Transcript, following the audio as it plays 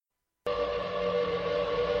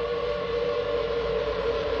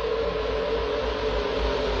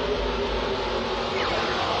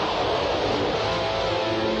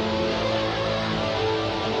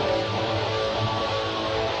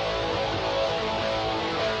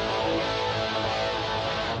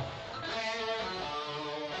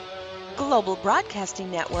Global Broadcasting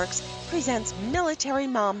Networks presents Military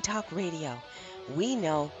Mom Talk Radio. We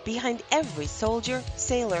know behind every soldier,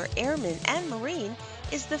 sailor, airman, and Marine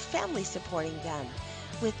is the family supporting them.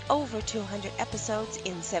 With over 200 episodes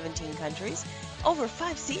in 17 countries, over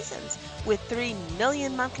 5 seasons, with 3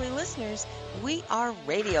 million monthly listeners, we are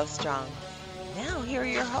radio strong. Now here are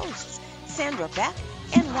your hosts, Sandra Beck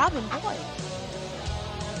and Robin Boyd.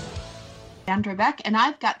 Sandra Beck, and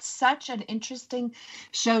I've got such an interesting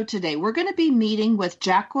show today. We're going to be meeting with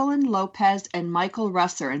Jacqueline Lopez and Michael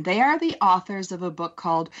Russer, and they are the authors of a book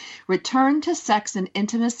called Return to Sex and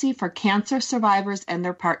Intimacy for Cancer Survivors and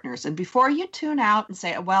Their Partners. And before you tune out and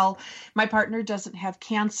say, well, my partner doesn't have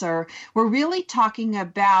cancer, we're really talking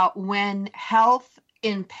about when health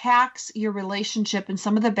impacts your relationship and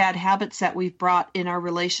some of the bad habits that we've brought in our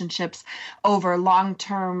relationships over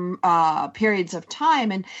long-term periods of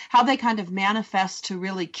time and how they kind of manifest to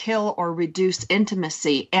really kill or reduce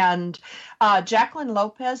intimacy. And Jacqueline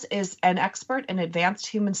Lopez is an expert in advanced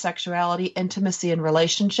human sexuality, intimacy, and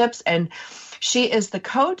relationships, and she is the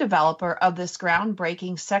co-developer of this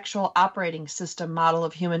groundbreaking sexual operating system model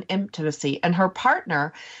of human intimacy. And her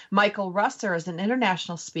partner, Michael Russer, is an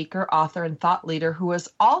international speaker, author, and thought leader who is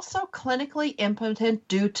also clinically impotent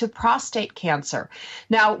due to prostate cancer.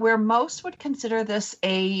 Now, where most would consider this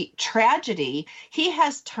a tragedy, he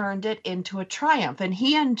has turned it into a triumph. And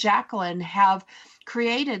he and Jacqueline have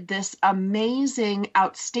created this amazing,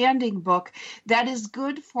 outstanding book that is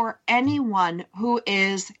good for anyone who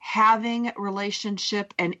is having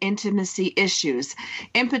relationship and intimacy issues.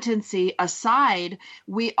 Impotency aside,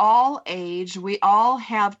 we all age, we all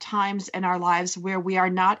have times in our lives where we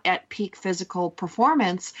are not at peak physical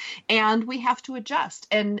performance and we have to adjust.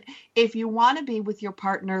 And if you want to be with your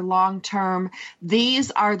partner long term,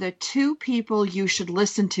 these are the two people you should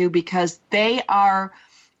listen to because they are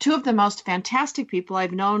two of the most fantastic people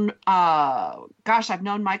I've known. I've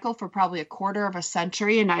known Michael for probably a quarter of a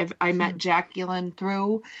century, and I met Jacqueline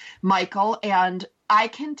through Michael. And I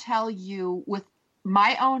can tell you with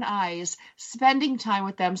my own eyes, spending time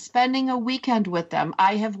with them, spending a weekend with them,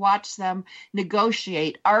 I have watched them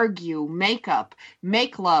negotiate, argue, make up,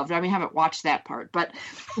 make love. I mean, I haven't watched that part, but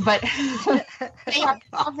they are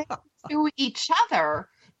loving to each other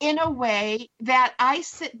in a way that I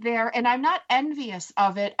sit there and I'm not envious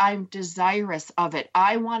of it. I'm desirous of it.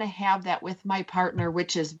 I want to have that with my partner,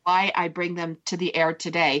 which is why I bring them to the air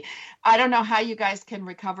today. I don't know how you guys can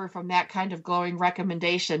recover from that kind of glowing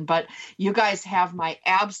recommendation, but you guys have my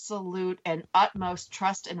absolute and utmost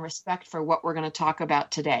trust and respect for what we're going to talk about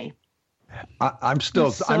today. I'm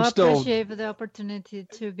still appreciate the opportunity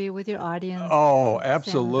to be with your audience. Oh,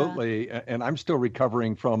 absolutely. Sandra. And I'm still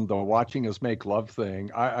recovering from the watching us make love thing.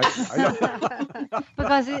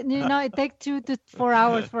 Because it takes 2 to 4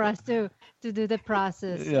 hours for us to do the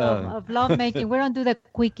process of love making. We don't do the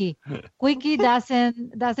quickie. Quickie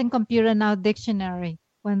doesn't compute in our dictionary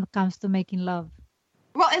when it comes to making love.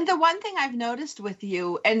 Well, and the one thing I've noticed with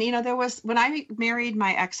you, and there was, when I married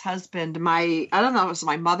my ex-husband, I don't know, it was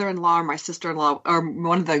my mother-in-law or my sister-in-law or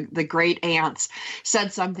one of the great aunts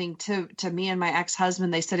said something to me and my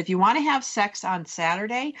ex-husband. They said, if you want to have sex on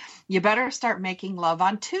Saturday, you better start making love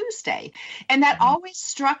on Tuesday. And that always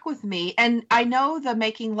struck with me. And I know the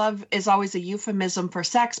making love is always a euphemism for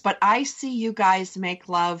sex, but I see you guys make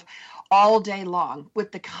love all day long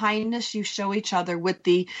with the kindness you show each other, with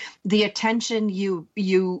the attention you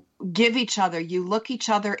give each other. You look each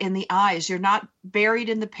other in the eyes. You're not buried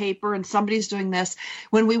in the paper and somebody's doing this.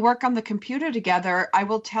 When we work on the computer together, I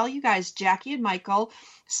will tell you guys, Jackie and Michael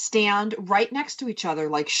stand right next to each other,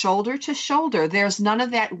 like shoulder to shoulder. There's none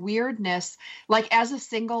of that weirdness. Like as a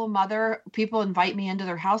single mother, people invite me into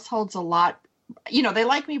their households a lot. They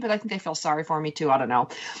like me, but I think they feel sorry for me too. I don't know.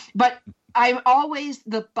 But I'm always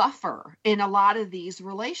the buffer in a lot of these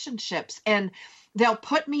relationships, and they'll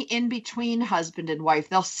put me in between husband and wife.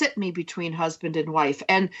 They'll sit me between husband and wife.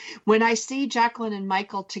 And when I see Jacqueline and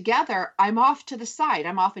Michael together, I'm off to the side.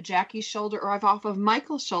 I'm off of Jackie's shoulder or I'm off of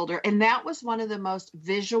Michael's shoulder. And that was one of the most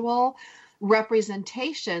visual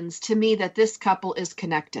representations to me that this couple is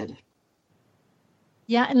connected.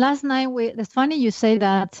 Yeah, and last night it's funny you say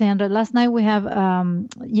that, Sandra. Last night we have, a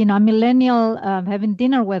millennial having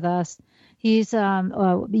dinner with us. He's an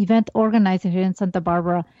event organizer here in Santa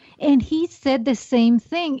Barbara, and he said the same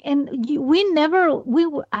thing. And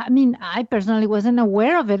I personally wasn't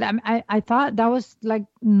aware of it. I thought that was like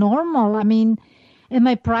normal. I mean, in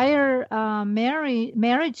my prior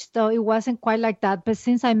marriage, though, it wasn't quite like that. But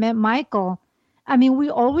since I met Michael, I mean, we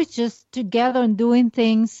always just together and doing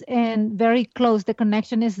things and very close. The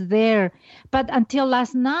connection is there. But until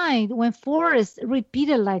last night, when Forrest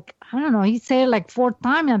repeated, like, I don't know, he said like 4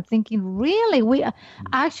 times, I'm thinking, really?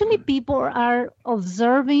 Actually, people are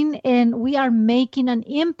observing and we are making an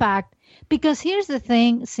impact. Because here's the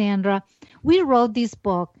thing, Sandra, we wrote this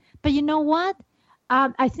book, but you know what?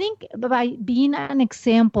 I think by being an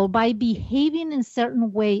example, by behaving in a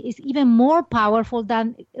certain way is even more powerful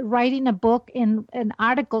than writing a book and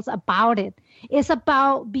articles about it. It's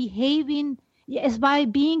about behaving, it's by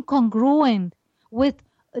being congruent with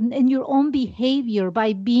in your own behavior,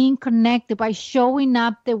 by being connected, by showing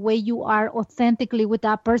up the way you are authentically with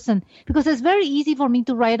that person. Because it's very easy for me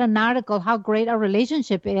to write an article how great our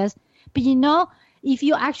relationship is. But if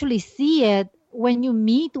you actually see it when you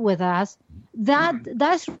meet with us,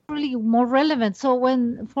 that's really more relevant. So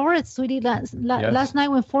when Forrest, sweetie, last night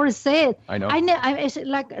when Forrest said, I know, it's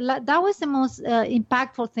like that was the most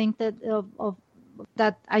impactful thing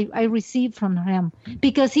that I received from him,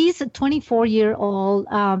 because he's a 24-year-old,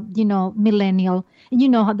 millennial, and you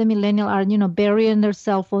know how the millennial are, burying their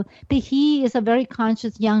cell phone. But he is a very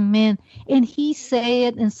conscious young man, and he said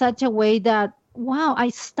it in such a way that, wow, I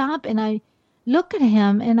stop and I look at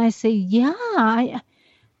him and I say, yeah,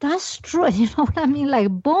 that's true. You know what I mean? Like,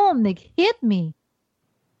 boom, like hit me.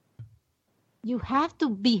 You have to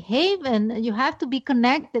behave and you have to be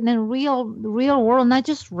connected in real world, not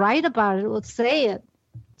just write about it or say it.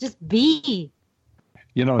 Just be.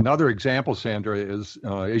 Another example, Sandra, is,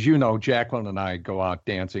 as you know, Jacqueline and I go out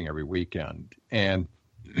dancing every weekend, and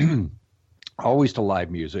always to live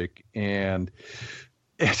music. And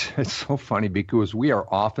it's so funny because we are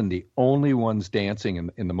often the only ones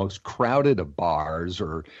dancing in the most crowded of bars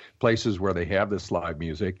or places where they have this live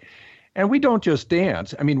music. And we don't just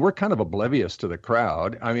dance. I mean, we're kind of oblivious to the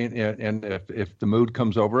crowd. I mean, and if the mood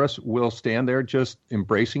comes over us, we'll stand there just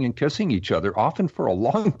embracing and kissing each other, often for a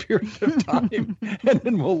long period of time. And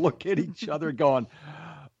then we'll look at each other going,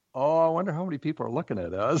 oh, I wonder how many people are looking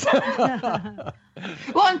at us.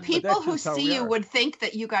 Well, and people who see you would think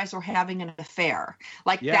that you guys are having an affair.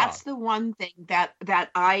 Like, that's the one thing that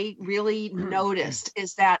I really noticed,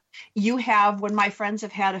 is that you have, when my friends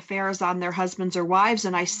have had affairs on their husbands or wives,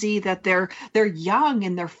 and I see that they're young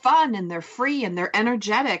and they're fun and they're free and they're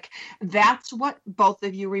energetic. That's what both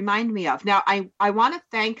of you remind me of. Now, I want to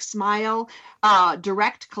thank Smile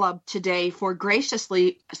Direct Club today for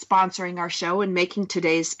graciously sponsoring our show and making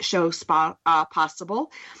today's show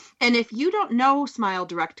possible. And if you don't know Smile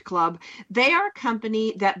Direct Club, they are a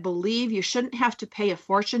company that believe you shouldn't have to pay a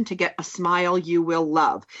fortune to get a smile you will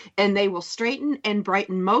love. And they will straighten and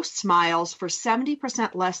brighten most smiles for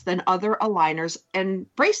 70% less than other aligners and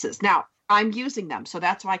braces. Now, I'm using them, so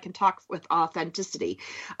that's why I can talk with authenticity.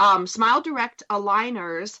 Smile Direct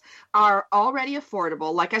aligners are already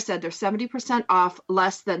affordable. Like I said, they're 70% off,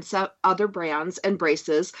 less than other brands and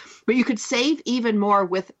braces, but you could save even more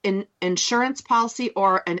with an insurance policy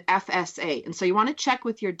or an FSA. And so you want to check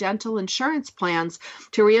with your dental insurance plans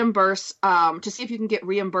to reimburse, to see if you can get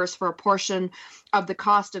reimbursed for a portion of the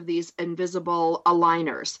cost of these invisible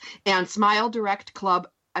aligners. And Smile Direct Club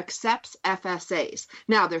accepts FSAs.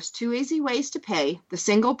 Now, there's 2 easy ways to pay. The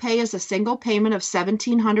single pay is a single payment of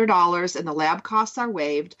 $1,700 and the lab costs are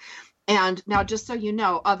waived. And now, just so you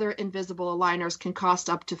know, other invisible aligners can cost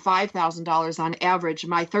up to $5,000 on average.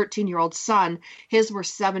 My 13-year-old son, his were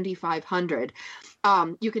 $7,500.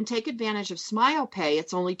 You can take advantage of Smile Pay.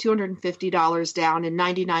 It's only $250 down and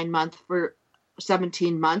 $99 month for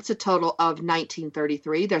 17 months, a total of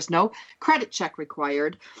 $1,933. There's no credit check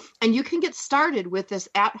required. And you can get started with this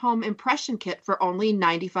at-home impression kit for only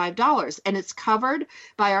 $95. And it's covered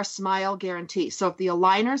by our Smile Guarantee. So if the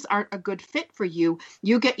aligners aren't a good fit for you,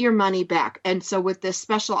 you get your money back. And so with this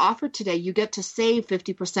special offer today, you get to save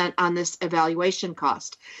 50% on this evaluation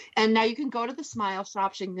cost. And now you can go to the Smile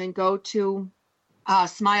shops. You can go to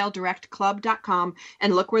SmileDirectClub.com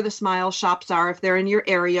and look where the Smile shops are. If they're in your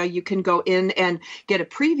area, you can go in and get a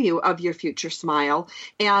preview of your future smile.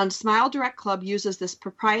 And Smile Direct Club uses this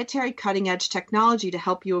proprietary cutting-edge technology to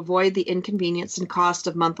help you avoid the inconvenience and cost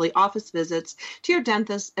of monthly office visits to your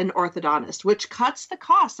dentist and orthodontist, which cuts the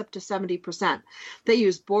cost up to 70%. They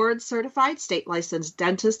use board-certified, state-licensed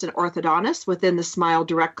dentists and orthodontists within the Smile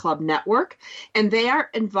Direct Club network, and they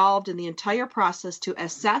are involved in the entire process to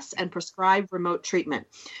assess and prescribe remote treatment.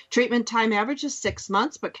 Treatment time averages 6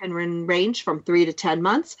 months, but can range from 3 to 10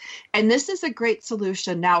 months. And this is a great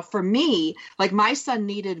solution. Now, for me, like my son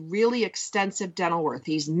needed really extensive dental work.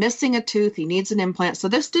 He's missing a tooth. He needs an implant. So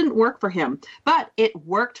this didn't work for him, but it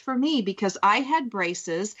worked for me because I had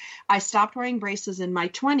braces. I stopped wearing braces in my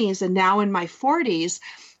 20s, and now in my 40s,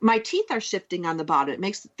 my teeth are shifting on the bottom. It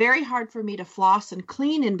makes it very hard for me to floss and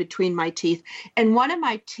clean in between my teeth. And one of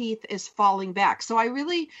my teeth is falling back. So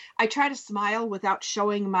I try to smile without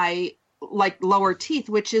showing my lower teeth,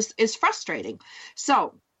 which is frustrating.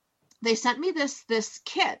 So they sent me this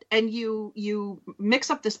kit, and you mix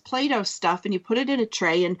up this Play-Doh stuff and you put it in a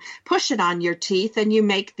tray and push it on your teeth, and you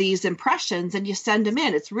make these impressions and you send them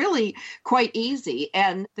in. It's really quite easy,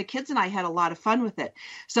 and the kids and I had a lot of fun with it.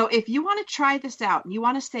 So if you want to try this out and you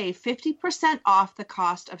want to save 50% off the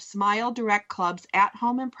cost of Smile Direct Club's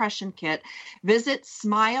at-home impression kit, visit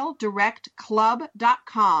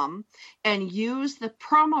SmileDirectClub.com and use the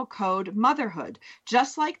promo code Motherhood,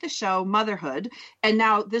 just like the show Motherhood. And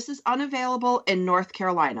now this is unavailable in North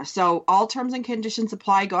Carolina. So all terms and conditions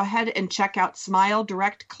apply. Go ahead and check out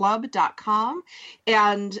SmileDirectClub.com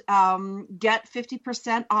and get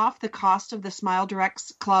 50% off the cost of the Smile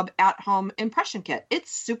Direct Club at-home impression kit.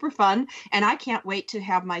 It's super fun, and I can't wait to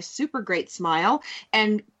have my super great smile.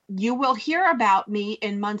 And you will hear about me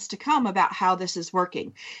in months to come about how this is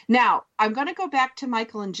working. Now, I'm going to go back to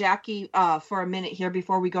Michael and Jackie for a minute here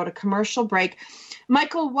before we go to commercial break.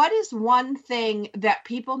 Michael, what is one thing that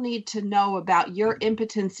people need to know about your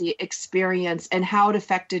impotency experience and how it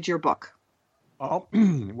affected your book?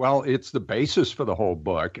 Well, it's the basis for the whole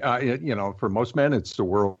book. For most men, it's the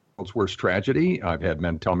world's worst tragedy. I've had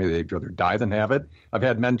men tell me they'd rather die than have it. I've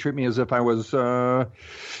had men treat me as if I was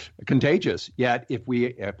contagious. Yet,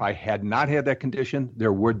 if I had not had that condition,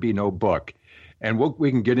 there would be no book. And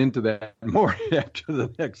we can get into that more after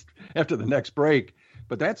the next break.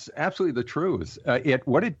 But that's absolutely the truth.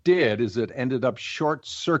 What it did is it ended up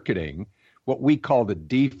short-circuiting what we call the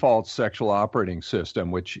default sexual operating system,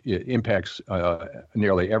 which impacts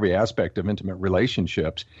nearly every aspect of intimate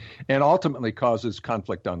relationships and ultimately causes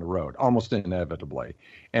conflict on the road, almost inevitably.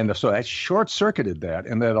 And so that short-circuited that,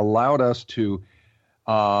 and that allowed us to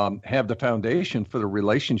have the foundation for the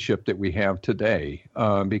relationship that we have today.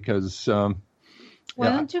 Because why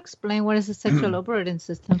don't you explain what is the sexual operating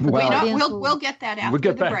system? We'll get that after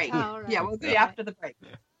the break. Oh, right. Yeah, we'll do it after the break.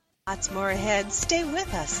 Lots more ahead. Stay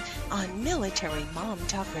with us on Military Mom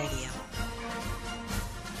Talk Radio.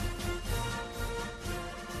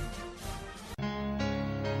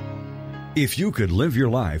 If you could live your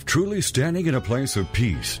life truly standing in a place of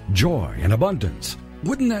peace, joy, and abundance,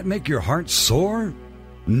 wouldn't that make your heart soar?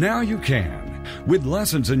 Now you can, with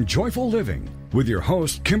Lessons in Joyful Living, with your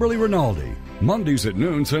host, Kimberly Rinaldi, Mondays at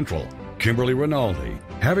noon Central. Kimberly Rinaldi,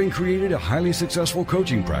 having created a highly successful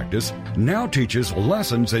coaching practice, now teaches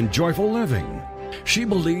lessons in joyful living. She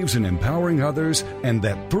believes in empowering others and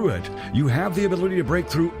that through it, you have the ability to break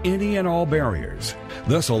through any and all barriers,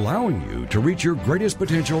 thus allowing you to reach your greatest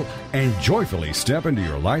potential and joyfully step into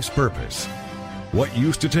your life's purpose. What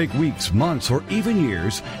used to take weeks, months, or even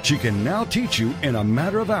years, she can now teach you in a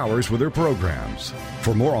matter of hours with her programs.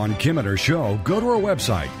 For more on Kim and her show, go to her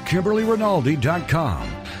website, KimberlyRinaldi.com.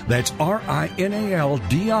 That's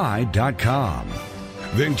RINALDI.com.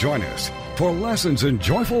 Then join us for Lessons in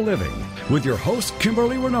Joyful Living with your host,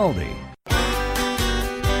 Kimberly Rinaldi.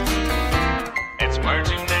 It's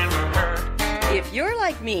words you never heard. If you're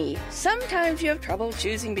like me, sometimes you have trouble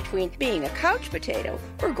choosing between being a couch potato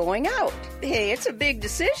or going out. Hey, it's a big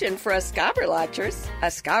decision for us Scobberlatchers. A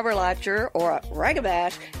Scobberlatcher or a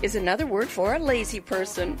ragabash is another word for a lazy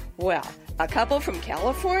person. Well, a couple from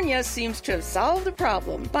California seems to have solved the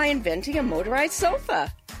problem by inventing a motorized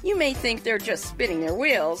sofa. You may think they're just spinning their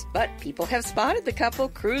wheels, but people have spotted the couple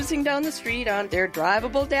cruising down the street on their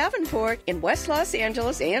drivable Davenport in West Los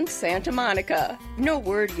Angeles and Santa Monica. No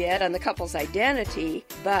word yet on the couple's identity,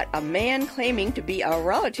 but a man claiming to be a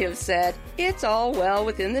relative said it's all well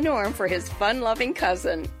within the norm for his fun-loving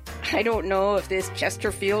cousin. I don't know if this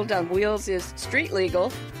Chesterfield on wheels is street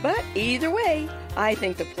legal, but either way, I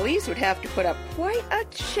think the police would have to put up quite a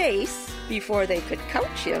chase before they could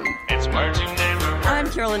coach him. It's words you never heard.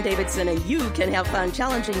 I'm Carolyn Davidson, and you can have fun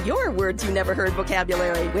challenging your words you never heard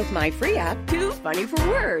vocabulary with my free app, Too Funny for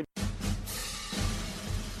Words.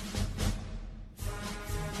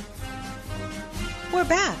 We're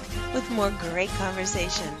back with more great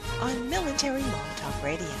conversation on Military Mom Talk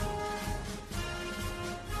Radio.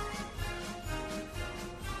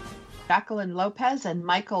 Jacqueline Lopez and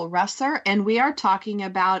Michael Russer, and we are talking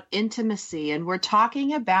about intimacy, and we're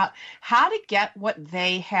talking about how to get what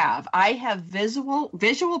they have. I have visual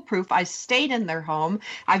proof. I stayed in their home.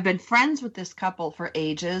 I've been friends with this couple for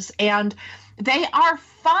ages, and they are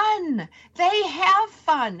fun. They have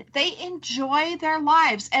fun. They enjoy their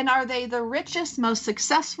lives. And are they the richest, most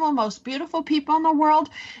successful, most beautiful people in the world?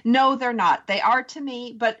 No, they're not. They are to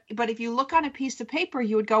me. But if you look on a piece of paper,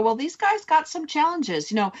 you would go, well, these guys got some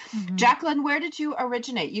challenges. Jacqueline, where did you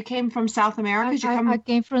originate? You came from South America? I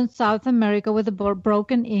came from South America with a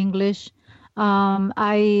broken English.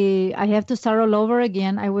 I have to start all over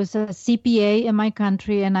again. I was a CPA in my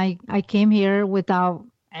country, and I came here without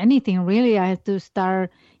anything really. I had to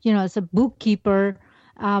start, as a bookkeeper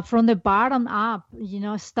from the bottom up.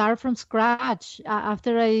 Start from scratch.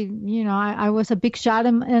 After I was a big shot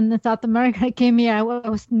in South America. I came here. I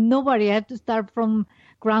was nobody. I had to start from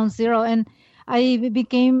ground zero, and I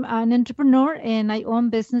became an entrepreneur, and I own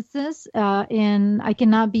businesses, and I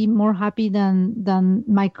cannot be more happy than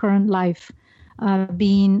my current life.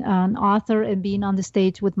 Being an author and being on the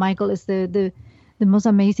stage with Michael is the most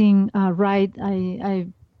amazing ride. I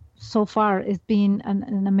so far it's been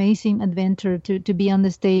an amazing adventure to be on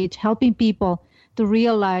the stage, helping people to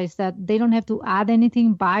realize that they don't have to add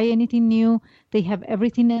anything, buy anything new. They have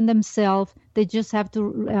everything in themselves. They just have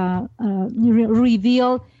to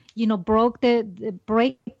reveal.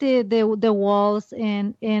 Break the walls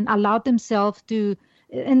and allow themselves to,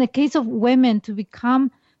 in the case of women, to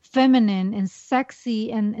become feminine and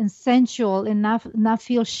sexy and sensual and not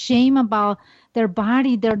feel shame about their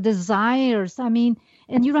body, their desires. I mean,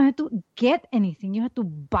 and you don't have to get anything. You have to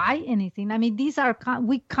buy anything. I mean,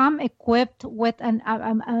 we come equipped with an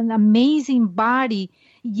amazing body,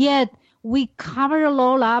 yet we cover it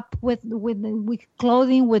all up with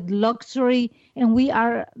clothing, with luxury, and we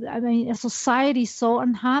are, a society so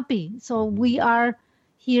unhappy. So we are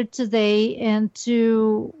here today and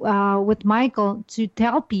with Michael to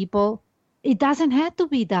tell people it doesn't have to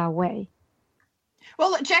be that way.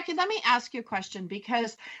 Well, Jackie, let me ask you a question,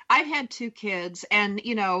 because I've had 2 kids and,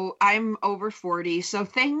 I'm over 40, so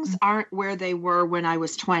things aren't where they were when I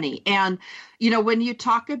was 20. And, when you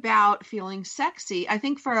talk about feeling sexy, I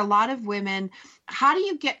think for a lot of women, how do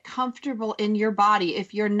you get comfortable in your body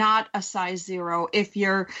if you're not a size 0, if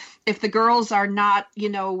the girls are not,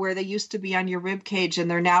 where they used to be on your rib cage and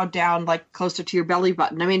they're now down like closer to your belly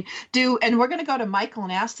button? I mean, and we're going to go to Michael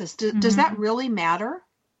and ask this, does that really matter?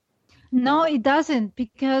 No, it doesn't,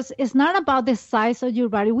 because it's not about the size of your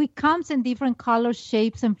body. We comes in different colors,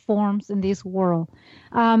 shapes, and forms in this world.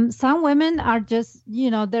 Some women are just, they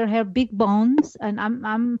have big bones, and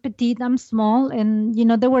I'm petite, I'm small, and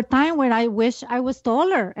there were times when I wish I was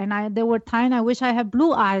taller, and there were times I wish I had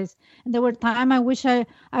blue eyes, and there were times I wish I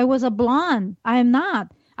was a blonde. I am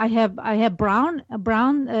not. I have brown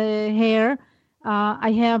hair.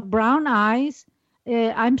 I have brown eyes.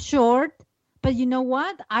 I'm short. But you know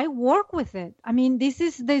what? I work with it. I mean, this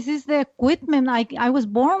is the equipment I was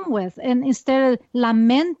born with. And instead of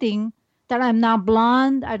lamenting that I'm not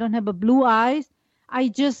blonde, I don't have a blue eyes, I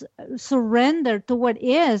just surrender to what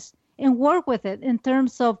is and work with it in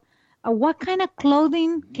terms of what kind of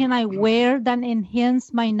clothing can I wear that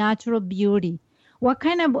enhance my natural beauty? What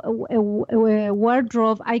kind of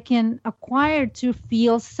wardrobe I can acquire to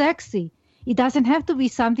feel sexy? It doesn't have to be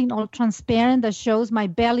something all transparent that shows my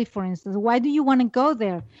belly, for instance. Why do you want to go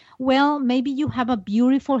there? Well, maybe you have a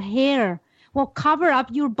beautiful hair. Well, cover up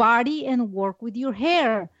your body and work with your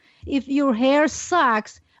hair. If your hair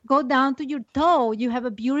sucks, go down to your toe. You have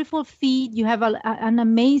a beautiful feet. You have an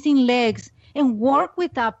amazing legs, and work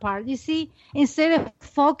with that part. You see, instead of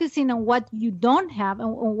focusing on what you don't have and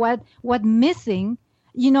what missing,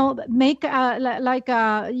 make a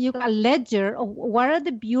ledger of what are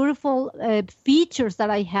the beautiful features that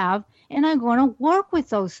I have, and I'm going to work with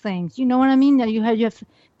those things. You know what I mean? You have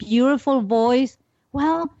beautiful voice.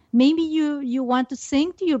 Well, maybe you want to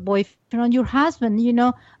sing to your boyfriend or your husband.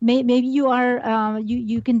 Maybe you are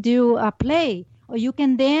you can do a play, or you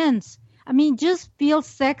can dance. I mean, just feel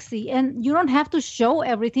sexy, and you don't have to show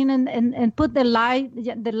everything and put the light.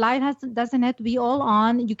 The light doesn't have to be all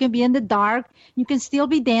on. You can be in the dark. You can still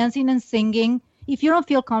be dancing and singing. If you don't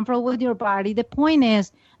feel comfortable with your body, the point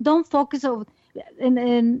is, don't focus on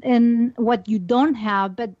in what you don't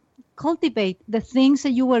have, but cultivate the things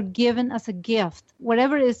that you were given as a gift.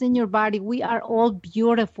 Whatever is in your body, we are all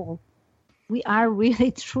beautiful. We are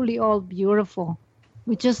really, truly all beautiful.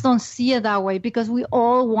 We just don't see it that way because we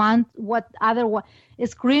all want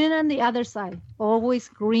it's greener on the other side, always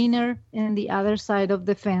greener in the other side of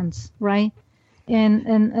the fence, right?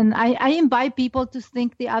 And I invite people to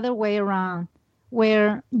think the other way around,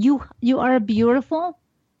 where you are beautiful,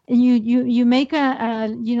 and you make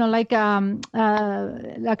like a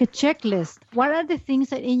checklist. What are the things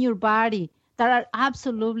that in your body that are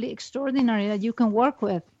absolutely extraordinary that you can work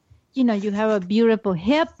with? You have a beautiful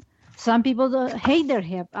hip. Some people hate their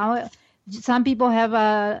hip. Some people have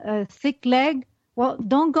a thick leg. Well,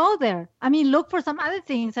 don't go there. I mean, look for some other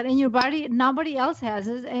things that in your body nobody else has,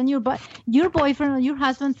 and your boyfriend or your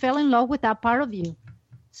husband fell in love with that part of you.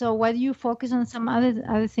 So why do you focus on some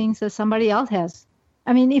other things that somebody else has?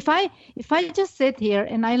 I mean, if I just sit here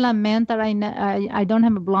and I lament that I don't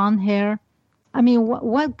have a blonde hair, I mean,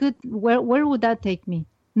 what good? Where would that take me?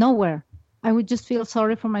 Nowhere. I would just feel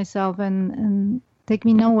sorry for myself and take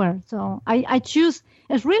me nowhere. So I choose.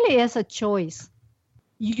 It really is a choice.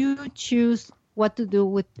 You choose what to do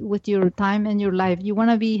with your time and your life. You want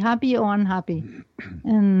to be happy or unhappy,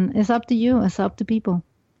 and it's up to you. It's up to people.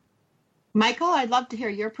 Michael, I'd love to hear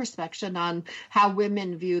your perspective on how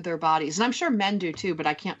women view their bodies. And I'm sure men do too, but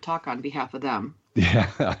I can't talk on behalf of them. Yeah.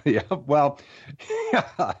 Well,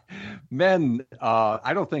 men,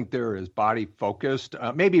 I don't think they're as body focused.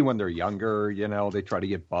 Maybe when they're younger, they try to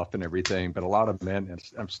get buff and everything. But a lot of men,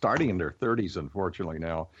 I'm starting in their 30s, unfortunately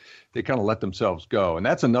now, they kind of let themselves go. And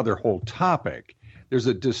that's another whole topic. There's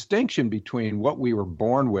a distinction between what we were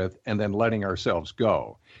born with and then letting ourselves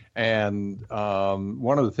go. And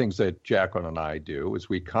one of the things that Jacqueline and I do is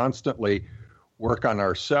we constantly work on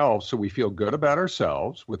ourselves so we feel good about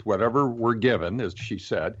ourselves with whatever we're given, as she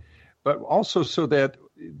said, but also so that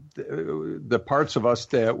the parts of us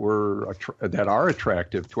that are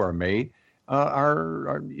attractive to our mate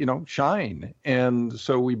are shine. And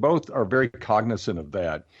so we both are very cognizant of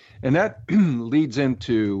that. And that leads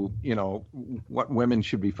into, what women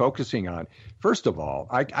should be focusing on. First of all,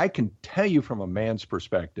 I can tell you from a man's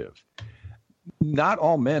perspective, not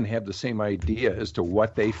all men have the same idea as to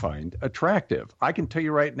what they find attractive. I can tell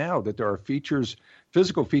you right now that there are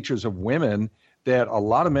physical features of women that a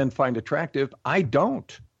lot of men find attractive. I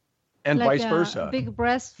don't. And vice versa. Big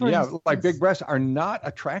breasts, for instance. Like big breasts are not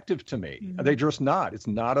attractive to me. Mm-hmm. They're just not. It's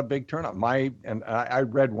not a big turn on. I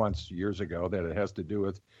read once years ago that it has to do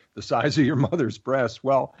with the size of your mother's breasts.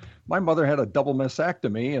 Well, my mother had a double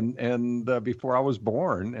mastectomy and before I was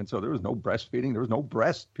born, and so there was no breastfeeding. There was no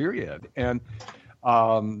breast, period. And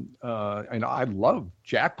I love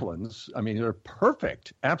Jacqueline's. I mean, they're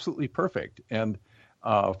perfect, absolutely perfect, and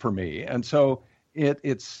for me. And so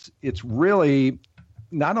it's really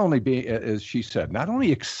not only being, as she said, not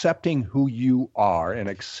only accepting who you are and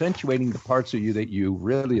accentuating the parts of you that you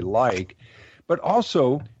really like, but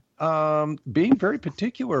also being very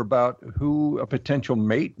particular about who a potential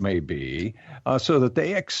mate may be, so that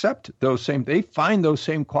they accept they find those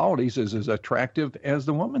same qualities as attractive as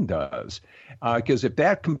the woman does. Because if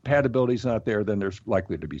that compatibility is not there, then there's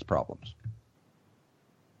likely to be problems.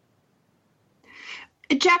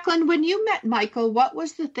 Jacqueline, when you met Michael, what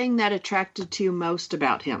was the thing that attracted to you most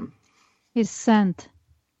about him? His scent.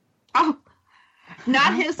 Oh,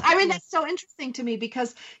 not his. I mean, that's so interesting to me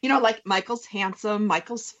because, like Michael's handsome,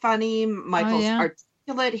 Michael's funny, Michael's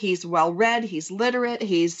articulate, he's well-read, he's literate,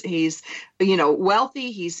 he's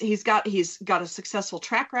wealthy, he's got a successful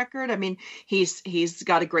track record. I mean, he's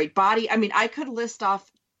got a great body. I mean, I could list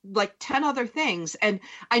off like 10 other things and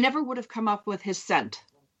I never would have come up with his scent.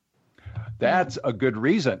 That's a good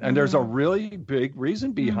reason. And there's a really big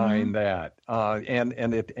reason behind that. And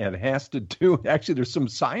it has to do, actually, there's some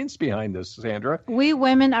science behind this, Sandra. We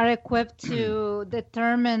women are equipped to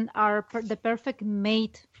determine the perfect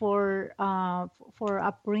mate for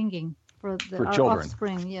upbringing, for our children.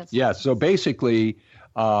 Offspring, yes. Yeah, so basically,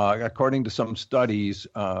 according to some studies,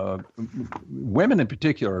 women in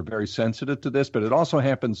particular are very sensitive to this, but it also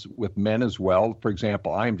happens with men as well. For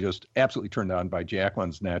example, I'm just absolutely turned on by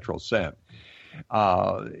Jacqueline's natural scent.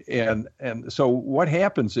 And so what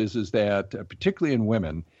happens is that, particularly in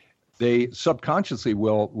women, they subconsciously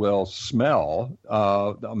will smell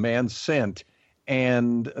a man's scent,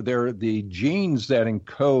 and they're the genes that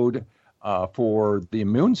encode for the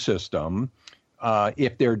immune system.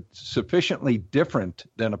 If they're sufficiently different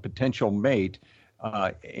than a potential mate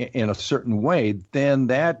in a certain way, then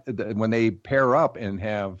when they pair up and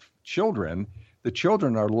have children, the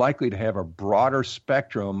children are likely to have a broader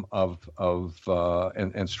spectrum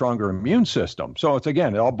and stronger immune system. So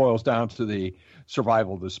it all boils down to the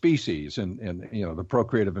survival of the species and the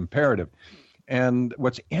procreative imperative. And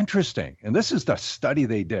what's interesting, and this is the study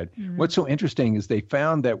they did, what's so interesting is they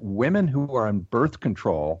found that women who are on birth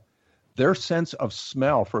control, their sense of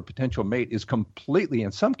smell for a potential mate is completely,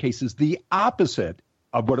 in some cases, the opposite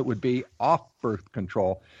of what it would be off birth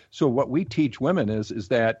control. So what we teach women is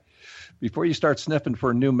that before you start sniffing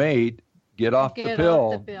for a new mate, get off the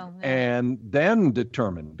pill and then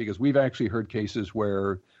determine, because we've actually heard cases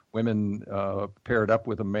where women paired up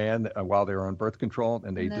with a man while they were on birth control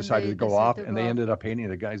and they decided to go off and they ended up hating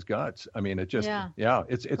the guy's guts. I mean,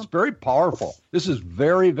 it's very powerful. This is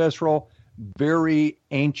very visceral, very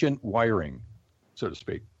ancient wiring, so to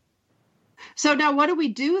speak. So now what do we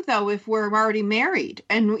do though if we're already married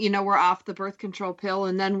and we're off the birth control pill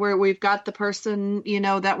and then we've got the person,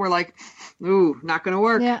 that we're like, ooh, not going to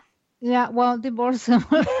work. Yeah, well, divorce them.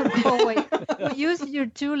 Go away. Use your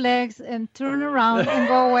two legs and turn around and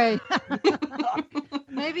go away.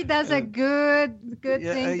 Maybe that's a good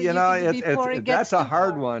thing. That's a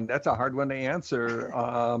hard one. That's a hard one to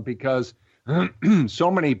answer because so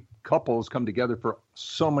many couples come together for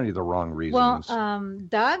so many of the wrong reasons. Well,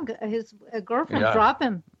 Doug, his girlfriend dropped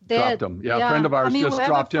him. Dead. Dropped him. Yeah, a friend of ours just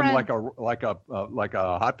dropped him like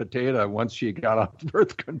a hot potato once she got off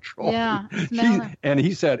birth control. Yeah, and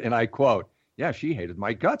he said, and I quote, "Yeah, she hated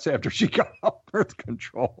my guts after she got off birth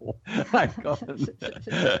control." But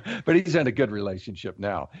he's in a good relationship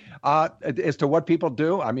now. As to what people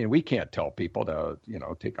do, I mean, we can't tell people to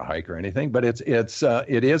take a hike or anything, but it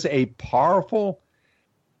is a powerful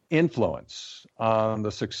influence on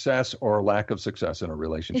the success or lack of success in a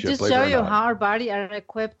relationship. It just shows you how our body are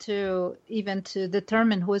equipped to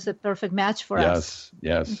determine who is a perfect match for us.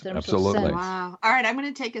 Yes, absolutely. Wow. All right, I'm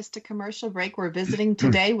going to take us to commercial break. We're visiting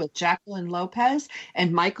today with Jacqueline Lopez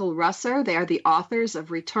and Michael Russer. They are the authors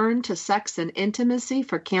of Return to Sex and Intimacy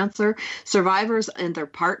for Cancer Survivors and Their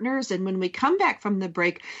Partners. And when we come back from the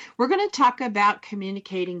break, we're going to talk about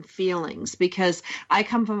communicating feelings because I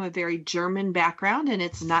come from a very German background and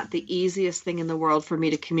it's not the easiest thing in the world for me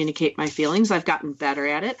to communicate my feelings. I've gotten better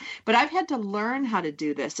at it, but I've had to learn how to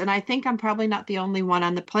do this. And I think I'm probably not the only one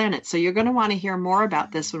on the planet. So you're going to want to hear more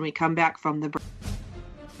about this when we come back from the break.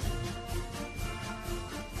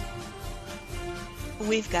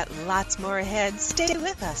 We've got lots more ahead. Stay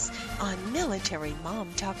with us on Military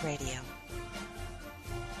Mom Talk Radio.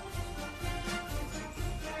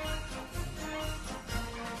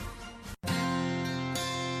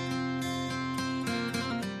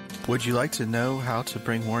 Would you like to know how to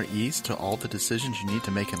bring more ease to all the decisions you need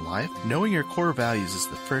to make in life? Knowing your core values is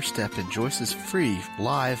the first step in Joyce's free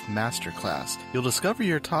live masterclass. You'll discover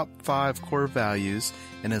your top 5 core values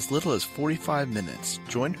in as little as 45 minutes.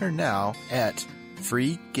 Join her now at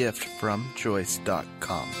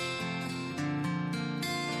freegiftfromjoyce.com.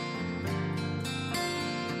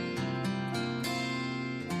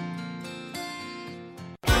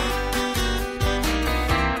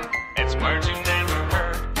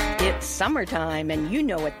 Summertime, and you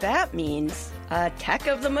know what that means. Attack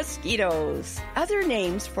of the mosquitoes. Other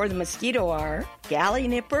names for the mosquito are galley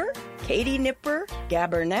nipper, Katy nipper,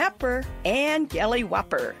 gabber napper, and gelly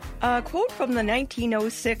whopper. A quote from the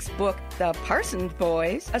 1906 book The Parsons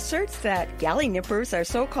Boys asserts that galley nippers are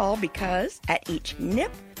so called because at each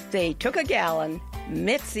nip they took a gallon.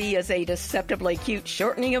 Mitzi is a deceptively cute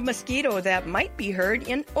shortening of mosquito that might be heard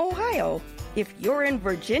in Ohio. If you're in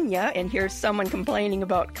Virginia and hear someone complaining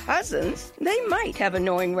about cousins, they might have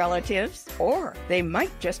annoying relatives, or they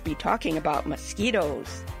might just be talking about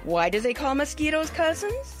mosquitoes. Why do they call mosquitoes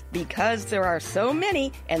cousins? Because there are so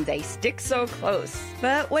many and they stick so close.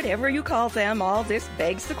 But whatever you call them, all this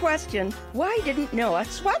begs the question, why didn't Noah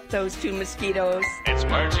swap those 2 mosquitoes? It's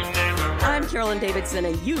words you never heard. I'm Carolyn Davidson,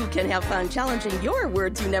 and you can have fun challenging your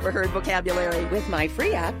words you never heard vocabulary with my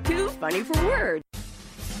free app, Too Funny for Words.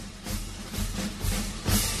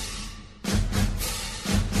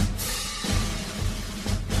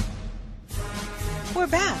 We're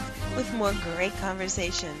back with more great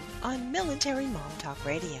conversation on Military Mom Talk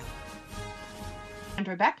Radio. And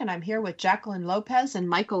we're back, and I'm here with Jacqueline Lopez and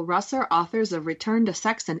Michael Russer, authors of Return to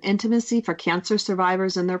Sex and Intimacy for Cancer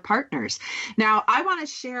Survivors and Their Partners. Now, I want to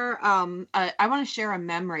share a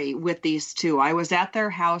memory with these two. I was at their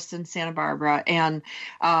house in Santa Barbara, and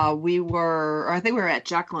I think we were at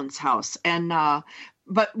Jacqueline's house, and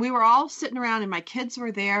but we were all sitting around and my kids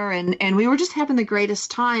were there and we were just having the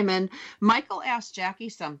greatest time. And Michael asked Jackie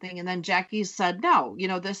something, and then Jackie said, no,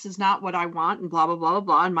 this is not what I want, and blah, blah, blah, blah,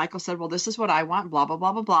 blah. And Michael said, well, this is what I want, blah, blah,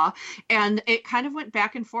 blah, blah, blah. And it kind of went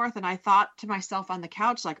back and forth. And I thought to myself on the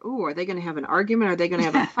couch, like, ooh, are they going to have an argument? Are they going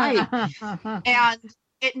to have a fight? And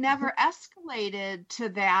it never escalated to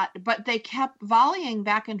that, but they kept volleying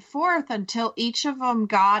back and forth until each of them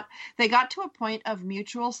got to a point of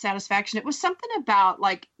mutual satisfaction. It was something about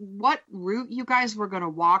like what route you guys were going to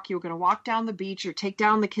walk. You were going to walk down the beach or take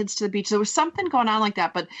down the kids to the beach. There was something going on like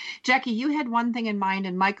that. But Jackie, you had one thing in mind,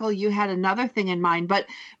 and Michael, you had another thing in mind. But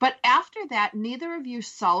after that, neither of you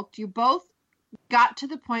sulked. You both got to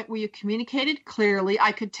the point where you communicated clearly.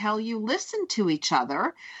 I could tell you listened to each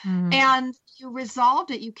other, and you resolved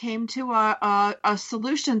it. You came to a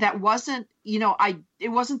solution that wasn't, it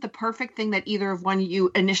wasn't the perfect thing that either of one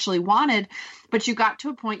you initially wanted, but you got to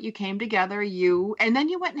a point, you came together, and then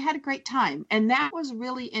you went and had a great time. And that was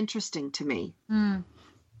really interesting to me.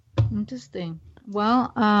 Interesting.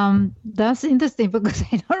 Well, that's interesting because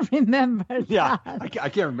I don't remember Yeah, that. I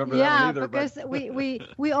can't remember that one either. Because but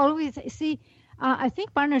we always see. I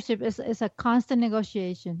think partnership is a constant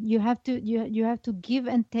negotiation. You have to you have to give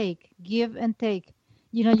and take, give and take.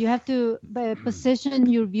 You have to position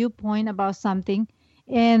your viewpoint about something,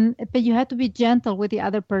 but you have to be gentle with the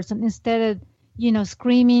other person instead of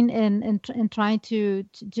screaming and trying to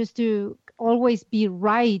just to always be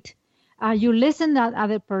right. You listen to that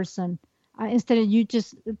other person instead of you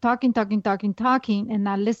just talking and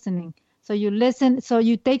not listening. So you listen, so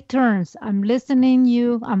you take turns. I'm listening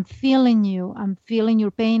you, I'm feeling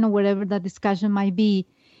your pain or whatever the discussion might be.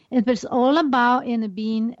 And it's all about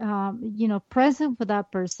being, present for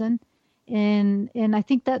that person. And I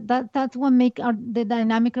think that's what makes the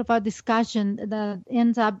dynamic of our discussion that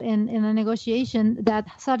ends up in a negotiation that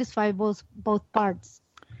satisfies both parts.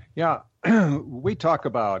 Yeah, we talk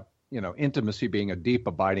about intimacy being a deep,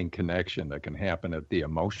 abiding connection that can happen at the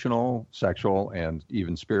emotional, sexual, and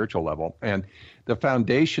even spiritual level. And the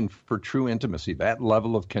foundation for true intimacy, that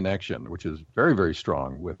level of connection, which is very, very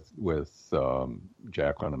strong with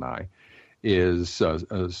Jacqueline and I, is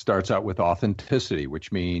starts out with authenticity,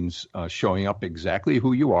 which means showing up exactly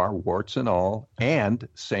who you are, warts and all, and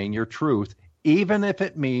saying your truth, even if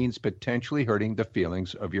it means potentially hurting the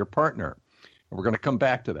feelings of your partner. And we're going to come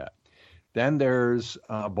back to that. Then there's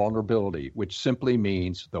vulnerability, which simply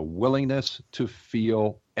means the willingness to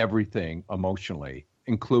feel everything emotionally,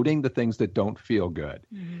 including the things that don't feel good.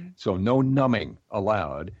 Mm-hmm. So no numbing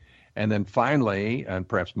allowed. And then finally, and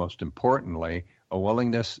perhaps most importantly, a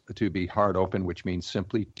willingness to be heart open, which means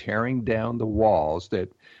simply tearing down the walls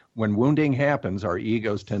that when wounding happens, our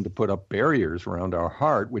egos tend to put up barriers around our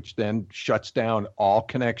heart, which then shuts down all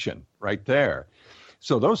connection right there.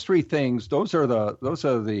 So those three things, those are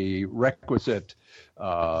the requisite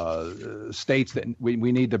states that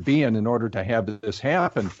we need to be in order to have this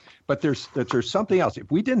happen. But there's something else. If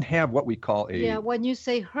we didn't have what we call when you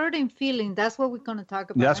say hurting feeling, that's what we're going to talk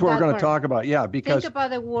about. That's what we're going to talk about. Yeah, because think about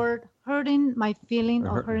the word hurting my feeling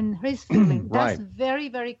or hurting his feeling. That's right. Very,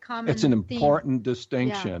 very common. It's an important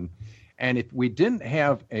distinction. Yeah. And if we didn't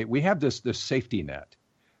have we have this safety net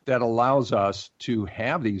that allows us to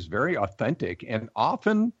have these very authentic and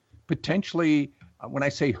often potentially, when I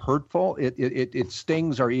say hurtful, it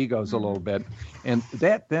stings our egos a little bit. And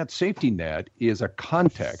that safety net is a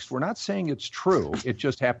context. We're not saying it's true. It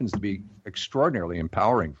just happens to be extraordinarily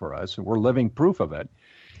empowering for us, and we're living proof of it.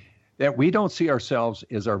 That we don't see ourselves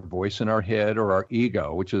as our voice in our head or our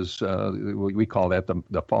ego, which is, we call that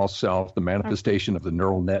the false self, the manifestation of the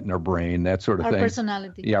neural net in our brain, that sort of thing. Our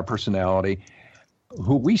personality. Yeah, personality.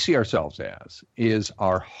 Who we see ourselves as is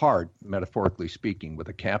our heart, metaphorically speaking, with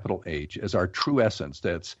a capital H, as our true essence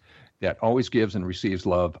that always gives and receives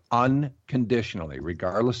love unconditionally,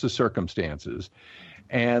 regardless of circumstances.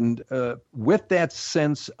 And with that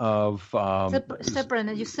sense of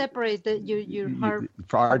you separate your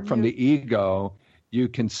heart from the ego, you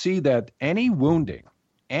can see that any wounding,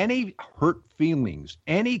 any hurt feelings,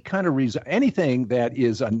 any kind of anything that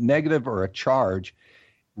is a negative or a charge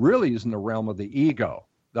really is in the realm of the ego.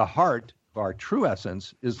 The heart of our true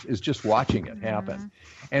essence is just watching it happen.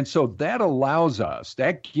 And so that allows us,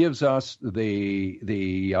 that gives us the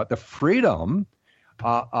freedom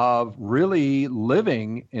of really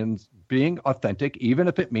living and being authentic, even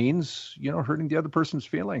if it means, hurting the other person's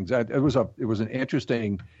feelings. It was an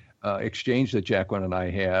interesting exchange that Jacqueline and I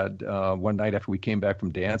had one night after we came back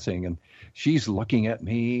from dancing, and she's looking at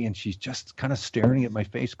me and she's just kind of staring at my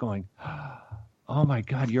face going, "Oh my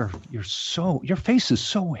God, your face is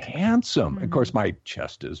so handsome." Mm-hmm. Of course, my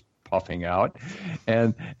chest is puffing out,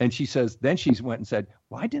 and she says, then she went and said,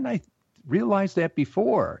 "Why didn't I realize that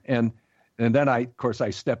before?" And then I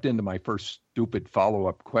stepped into my first stupid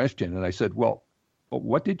follow-up question, and I said, "Well,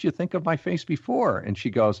 what did you think of my face before?" And she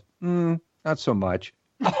goes, "Not so much."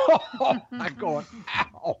 I'm going,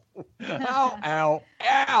 ow.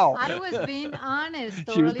 I was being honest.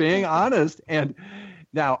 Totally. She was being honest, and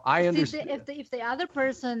now I understand. If the other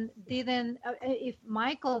person didn't, if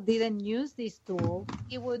Michael didn't use this tool,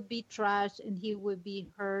 he would be trashed and he would be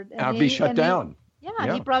hurt. And I'd be shut down.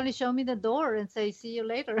 He'd probably show me the door and say, "See you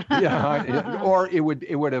later." Or it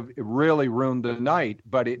would have really ruined the night.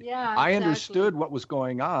 But I exactly. understood what was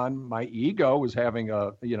going on. My ego was having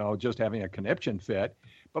just having a conniption fit,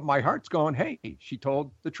 but my heart's going, "Hey, she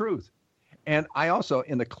told the truth." And I also,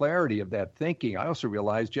 in the clarity of that thinking, I also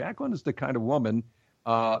realized Jacqueline is the kind of woman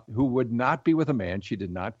who would not be with a man she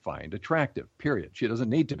did not find attractive, period. She doesn't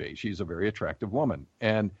need to be. She's a very attractive woman.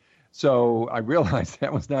 And So I realized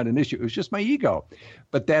that was not an issue. It was just my ego.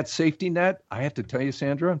 But that safety net, I have to tell you,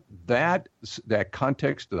 Sandra, that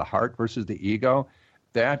context of the heart versus the ego,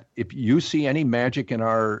 that if you see any magic in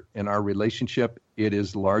our relationship, it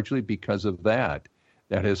is largely because of that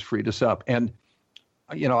has freed us up. And,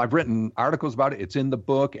 I've written articles about it. It's in the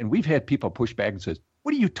book. And we've had people push back and says,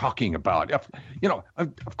 what are you talking about?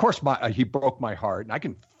 Of course, he broke my heart and I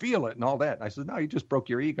can feel it and all that. And I said, no, you just broke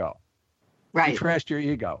your ego. Right. You trashed your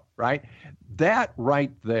ego, right? That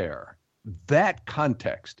right there, that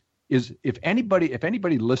context is, if anybody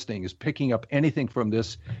listening is picking up anything from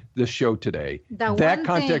this show today, that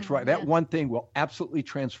context, right? That one thing will absolutely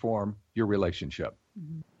transform your relationship.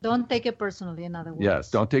 Don't take it personally, in other words.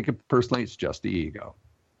 Yes, don't take it personally. It's just the ego.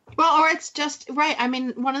 Well, or it's just, right. I mean,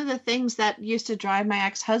 one of the things that used to drive my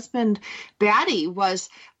ex-husband batty was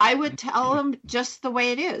I would tell him just the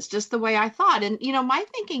way it is, just the way I thought. And, my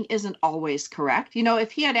thinking isn't always correct.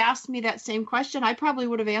 If he had asked me that same question, I probably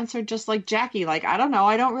would have answered just like Jackie, like, I don't know.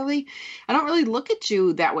 I don't really look at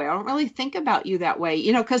you that way. I don't really think about you that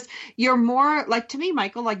way, because you're more like, to me,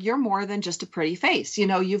 Michael, like you're more than just a pretty face.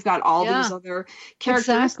 You've got all these other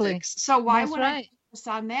characteristics. Exactly. So why That's would right. I focus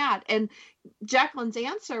on that? And Jacqueline's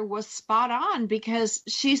answer was spot on, because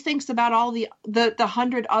she thinks about all the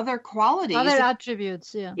 100 other qualities, other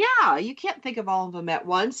attributes. Yeah, you can't think of all of them at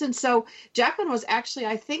once. And so Jacqueline was actually,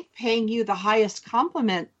 I think, paying you the highest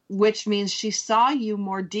compliment, which means she saw you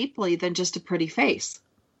more deeply than just a pretty face.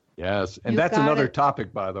 Yes, and that's another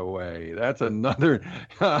topic, by the way. That's another.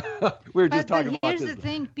 We were just talking about this. Here's the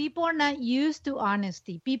thing: people are not used to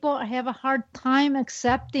honesty. People have a hard time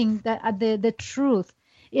accepting that the truth.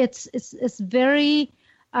 It's very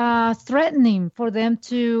threatening for them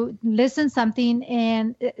to listen something,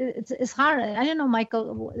 and it's hard. I don't know,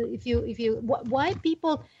 Michael, why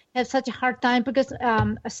people have such a hard time, because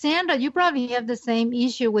Sandra, you probably have the same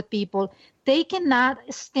issue with people. They cannot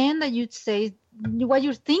stand that you say what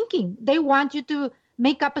you're thinking. They want you to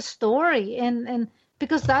make up a story, and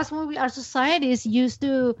because that's what our society is used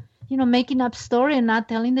to. Making up story and not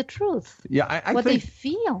telling the truth. Yeah, I what think, they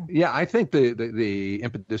feel. Yeah, I think the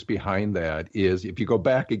impetus behind that is, if you go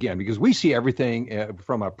back again, because we see everything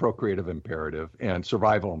from a procreative imperative and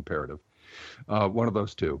survival imperative, one of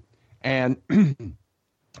those two. And, when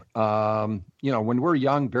we're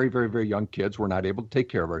young, very, very, very young kids, we're not able to take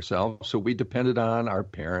care of ourselves. So we depended on our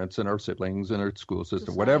parents and our siblings and our school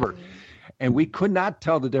system, whatever. And we could not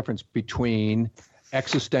tell the difference between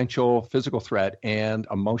existential physical threat and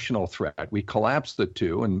emotional threat. We collapse the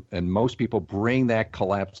two, and most people bring that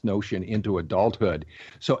collapsed notion into adulthood.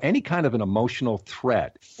 So any kind of an emotional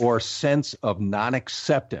threat or sense of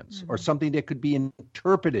non-acceptance or something that could be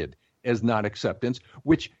interpreted as non-acceptance,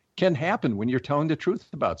 which can happen when you're telling the truth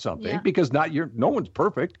about something, because no one's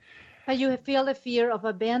perfect. But you feel the fear of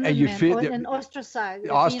abandonment and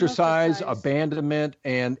ostracized. Abandonment,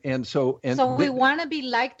 and so we want to be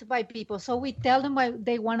liked by people, so we tell them what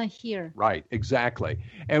they want to hear. Right, exactly,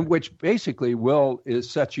 and which basically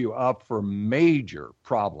set you up for major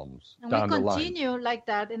problems down the line. We continue like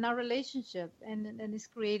that in our relationship, and it's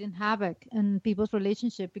creating havoc in people's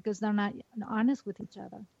relationship because they're not honest with each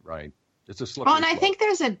other. Right. It's a slippery and I think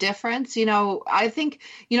there's a difference, I think,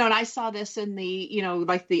 and I saw this in the,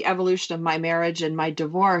 like the evolution of my marriage and my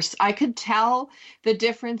divorce. I could tell the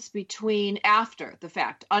difference between, after the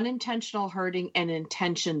fact, unintentional hurting and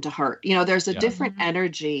intention to hurt. There's a different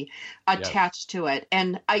energy attached to it.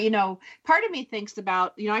 And, part of me thinks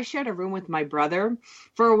about, I shared a room with my brother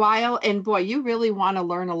for a while, and boy, you really want to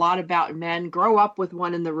learn a lot about men, grow up with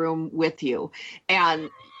one in the room with you.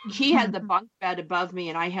 And he had the bunk bed above me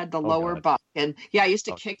and I had the lower bunk. And I used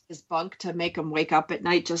to kick his bunk to make him wake up at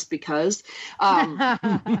night just because. But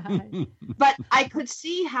I could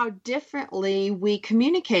see how differently we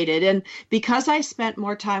communicated. And because I spent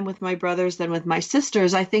more time with my brothers than with my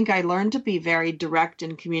sisters, I think I learned to be very direct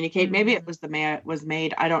and communicate. Maybe it was the man it was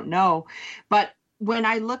made. I don't know. But when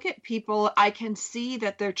I look at people, I can see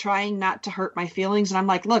that they're trying not to hurt my feelings. And I'm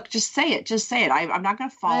like, look, just say it. Just say it. I'm not going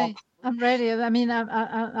to fall apart. I'm ready. I mean,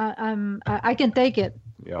 I can take it.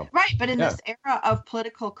 Yeah. Right. But in this era of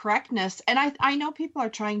political correctness, and I know people are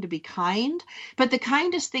trying to be kind, but the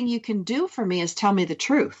kindest thing you can do for me is tell me the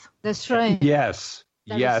truth. That's right. Yes.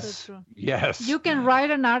 That is so true. Yes. You can write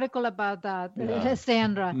an article about that,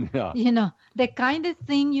 Sandra. Yeah. The kindest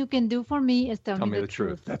thing you can do for me is tell me the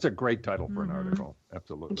truth. That's a great title for an article.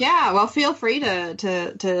 Absolutely. Yeah. Well, feel free to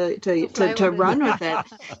run with it.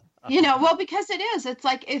 Because it is. It's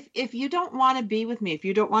like if you don't want to be with me, if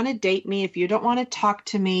you don't want to date me, if you don't want to talk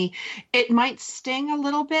to me, it might sting a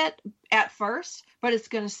little bit at first, but it's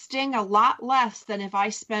going to sting a lot less than if I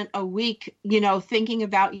spent a week, thinking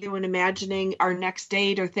about you and imagining our next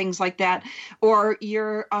date or things like that. Or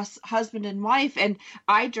you're a husband and wife and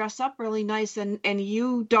I dress up really nice and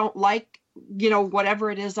you don't like whatever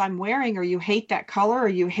it is I'm wearing, or you hate that color, or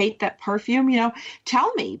you hate that perfume,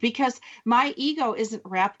 tell me, because my ego isn't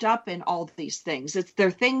wrapped up in all these things. They're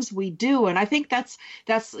things we do. And I think that's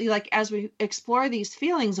like, as we explore these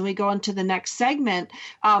feelings and we go into the next segment,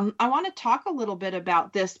 I want to talk a little bit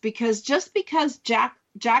about this, because just because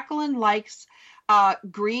Jacqueline likes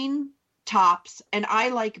green tops and I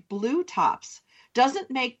like blue tops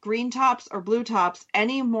doesn't make green tops or blue tops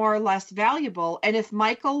any more or less valuable. And if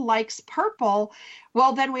Michael likes purple,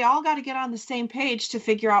 well, then we all got to get on the same page to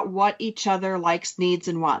figure out what each other likes, needs,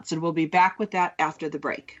 and wants. And we'll be back with that after the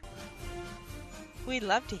break. We'd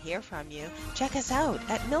love to hear from you. Check us out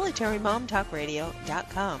at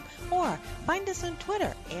MilitaryMomTalkRadio.com or find us on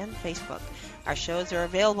Twitter and Facebook. Our shows are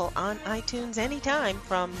available on iTunes anytime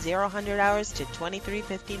from 0-100 hours to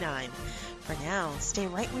 23:59. For now, stay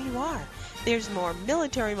right where you are. There's more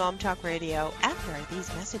Military Mom Talk Radio after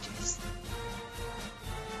these messages.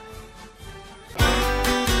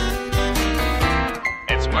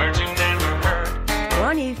 It's words you never heard.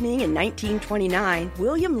 One evening in 1929,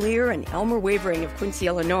 William Lear and Elmer Wavering of Quincy,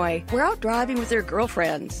 Illinois, were out driving with their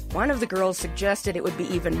girlfriends. One of the girls suggested it would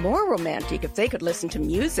be even more romantic if they could listen to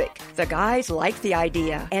music. The guys liked the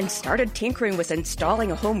idea and started tinkering with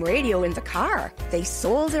installing a home radio in the car. They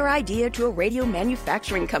sold their idea to a radio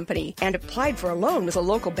manufacturing company and applied for a loan with a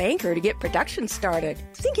local banker to get production started.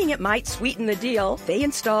 Thinking it might sweeten the deal, they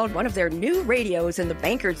installed one of their new radios in the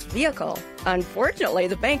banker's vehicle. Unfortunately,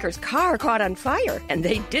 the banker's car caught on fire, and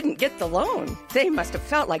they didn't get the loan. They must have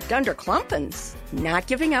felt like Dunder Clumpins. Not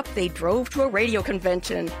giving up, they drove to a radio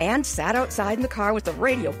convention and sat outside in the car with the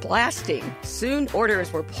radio blasting. Soon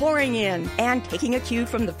orders were pouring in, and taking a cue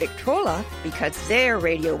from the Victrola, because their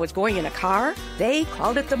radio was going in a car, they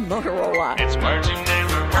called it the Motorola. It's words you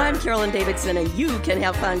never heard. I'm Carolyn Davidson, and you can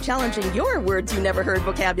have fun challenging your words you never heard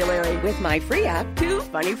vocabulary with my free app, Too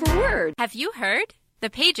Funny for Words. Have you heard? The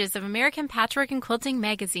pages of American Patchwork and Quilting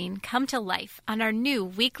magazine come to life on our new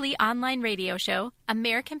weekly online radio show,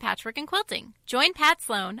 American Patchwork and Quilting. Join Pat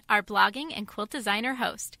Sloan, our blogging and quilt designer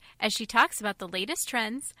host, as she talks about the latest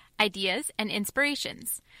trends, ideas, and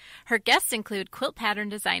inspirations. Her guests include quilt pattern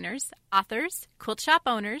designers, authors, quilt shop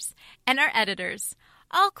owners, and our editors,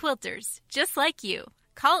 all quilters, just like you.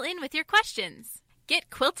 Call in with your questions. Get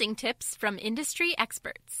quilting tips from industry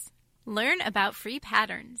experts. Learn about free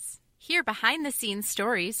patterns. Hear behind-the-scenes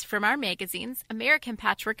stories from our magazines, American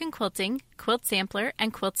Patchwork and Quilting, Quilt Sampler,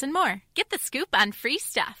 and Quilts and More. Get the scoop on free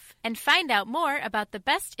stuff and find out more about the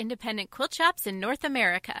best independent quilt shops in North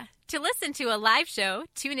America. To listen to a live show,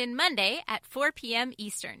 tune in Monday at 4 p.m.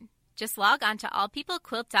 Eastern. Just log on to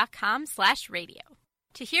allpeoplequilt.com/radio.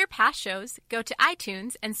 To hear past shows, go to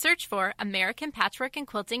iTunes and search for American Patchwork and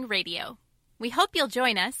Quilting Radio. We hope you'll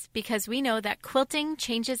join us because we know that quilting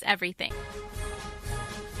changes everything.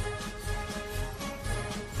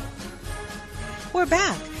 We're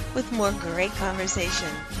back with more great conversation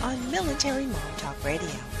on Military Mom Talk Radio.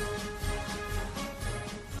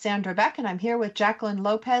 Sandra Beck, and I'm here with Jacqueline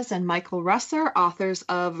Lopez and Michael Russer, authors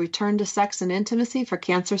of Return to Sex and Intimacy for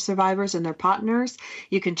Cancer Survivors and Their Partners.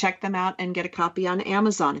 You can check them out and get a copy on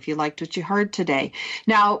Amazon if you liked what you heard today.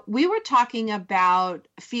 Now, we were talking about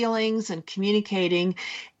feelings and communicating.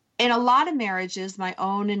 In a lot of marriages, my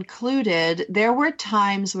own included, there were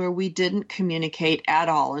times where we didn't communicate at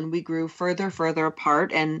all, and we grew further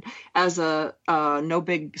apart. And as a no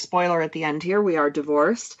big spoiler at the end here, we are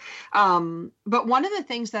divorced. But one of the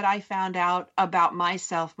things that I found out about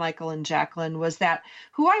myself, Michael and Jacqueline, was that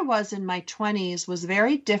who I was in my 20s was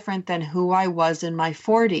very different than who I was in my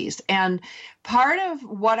 40s. And part of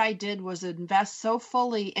what I did was invest so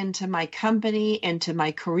fully into my company, into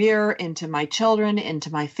my career, into my children,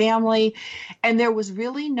 into my family, and there was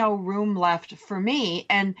really no room left for me.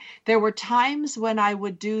 And there were times when I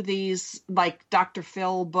would do these, like Dr.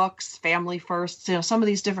 Phil books, Family First, some of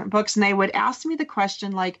these different books, and they would ask me the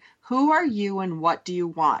question like, who are you and what do you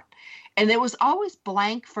want? And it was always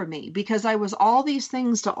blank for me because I was all these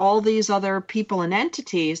things to all these other people and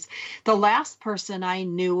entities. The last person I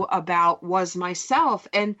knew about was myself.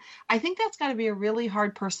 And I think that's got to be a really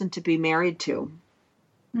hard person to be married to.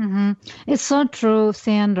 Mm-hmm. It's so true,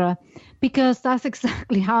 Sandra, because that's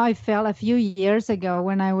exactly how I felt a few years ago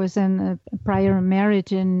when I was in a prior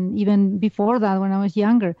marriage, and even before that when I was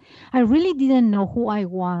younger. I really didn't know who I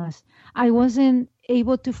was. I wasn't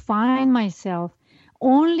able to find myself.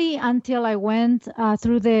 Only until I went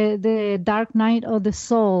through the dark night of the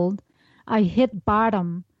soul, I hit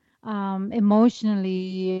bottom.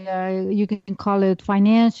 emotionally, you can call it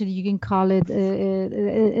financially, you can call it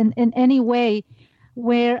in any way,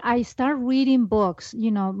 where I start reading books.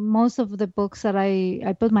 Most of the books that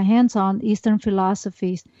I put my hands on, Eastern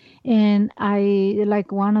philosophies, and I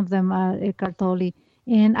like one of them, Eckhart Tolle,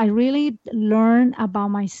 and I really learn about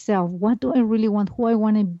myself. What do I really want? Who I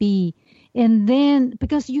want to be? And then,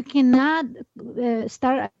 because you cannot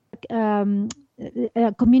start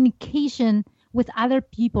communication with other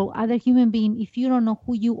people, other human beings, if you don't know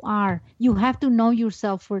who you are. You have to know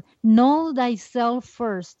yourself first. Know thyself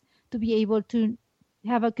first to be able to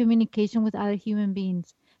have a communication with other human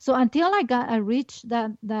beings. So until I reached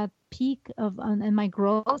that peak of in my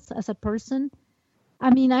growth as a person,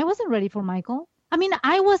 I wasn't ready for Michael.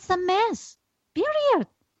 I was a mess. Period.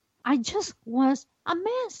 I just was a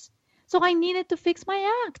mess. So I needed to fix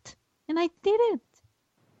my act, and I did it.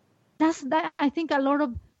 That's that. I think a lot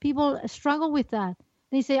of people struggle with that.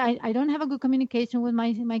 They say, I don't have a good communication with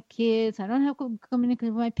my kids. I don't have good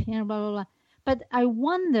communication with my parents, blah, blah, blah. But I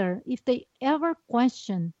wonder if they ever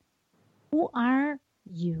question, who are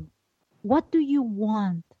you? What do you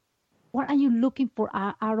want? What are you looking for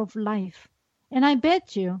out of life? And I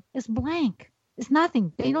bet you it's blank. It's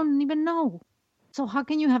nothing. They don't even know. So how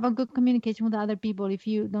can you have a good communication with other people if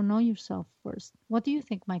you don't know yourself first? What do you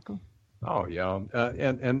think, Michael? Oh, yeah.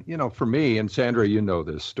 And for me, and Sandra, you know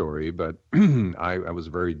this story, but I was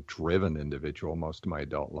a very driven individual most of my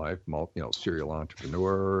adult life, serial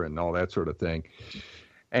entrepreneur and all that sort of thing.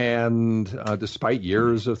 And despite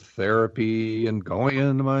years of therapy and going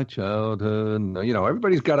into my childhood,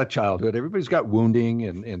 everybody's got a childhood. Everybody's got wounding,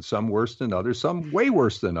 and some worse than others, some way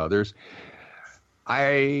worse than others.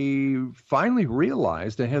 I finally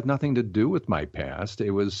realized it had nothing to do with my past.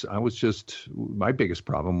 My biggest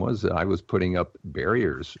problem was that I was putting up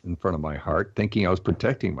barriers in front of my heart, thinking I was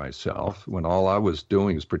protecting myself when all I was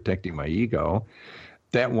doing was protecting my ego.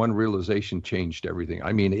 That one realization changed everything.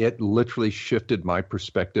 It literally shifted my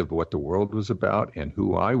perspective of what the world was about and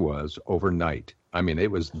who I was overnight.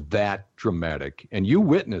 It was that dramatic. And you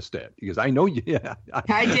witnessed it, because I know you. Yeah,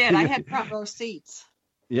 I did. I had front row seats.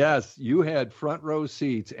 Yes, you had front row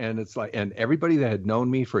seats, and and everybody that had known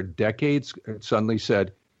me for decades suddenly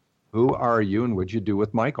said, "Who are you, and what'd you do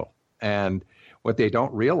with Michael?" And what they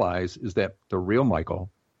don't realize is that the real Michael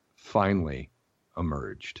finally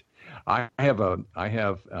emerged. I have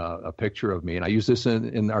a picture of me, and I use this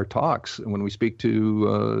in our talks when we speak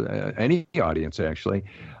to any audience. Actually,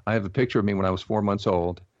 I have a picture of me when I was 4 months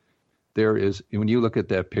old. When you look at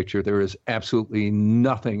that picture, there is absolutely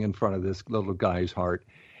nothing in front of this little guy's heart.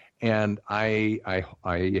 And I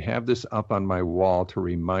have this up on my wall to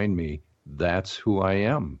remind me that's who I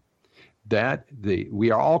am.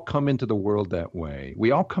 We all come into the world that way.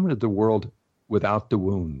 We all come into the world without the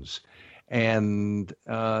wounds. And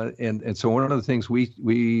so one of the things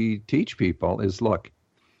we teach people is, look,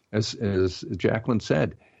 as Jacqueline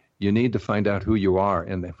said, you need to find out who you are,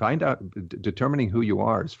 and determining who you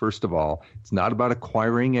are is, first of all, it's not about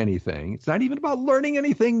acquiring anything. It's not even about learning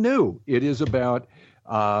anything new. It is about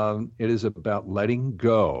letting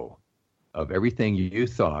go of everything you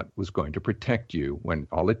thought was going to protect you, when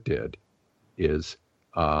all it did is,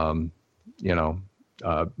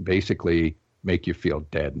 basically make you feel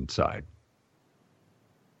dead inside.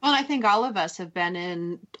 Well, I think all of us have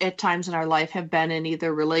been at times in our life, have been in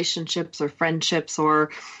either relationships or friendships or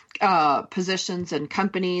positions in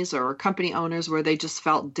companies or company owners where they just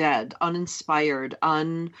felt dead, uninspired,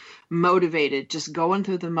 unmotivated, just going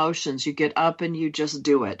through the motions. You get up and you just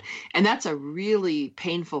do it. And that's a really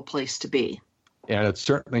painful place to be. And it's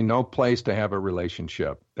certainly no place to have a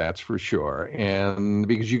relationship, that's for sure. And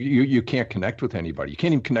because you can't connect with anybody. You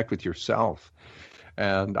can't even connect with yourself.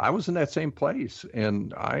 And I was in that same place,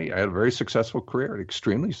 and I had a very successful career, an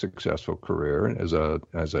extremely successful career as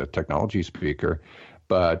a technology speaker.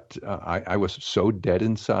 But I was so dead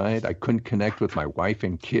inside. I couldn't connect with my wife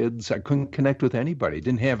and kids. I couldn't connect with anybody.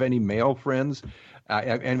 Didn't have any male friends.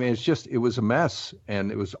 It was a mess.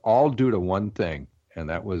 And it was all due to one thing, and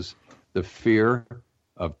that was the fear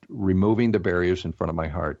of removing the barriers in front of my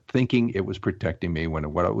heart, thinking it was protecting me, when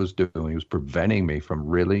what it was doing was preventing me from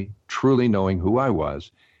really, truly knowing who I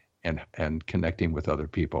was and connecting with other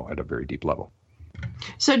people at a very deep level.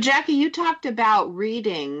 So, Jackie, you talked about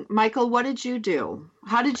reading. Michael, what did you do?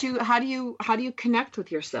 How do you connect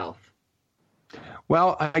with yourself?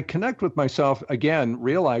 Well, I connect with myself, again,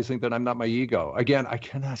 realizing that I'm not my ego. Again, I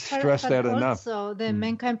cannot stress that enough. Also, the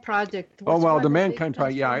Mankind Project. The Mankind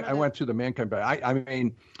Project. Yeah, I went through the Mankind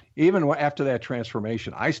Project. even after that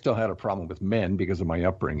transformation, I still had a problem with men because of my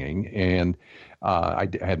upbringing, and I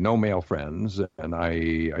had no male friends, and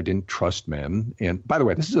I didn't trust men. And by the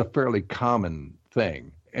way, this is a fairly common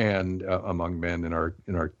thing, and among men in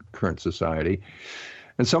our current society.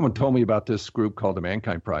 And someone told me about this group called the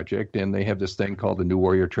Mankind Project, and they have this thing called the New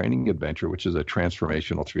Warrior Training Adventure, which is a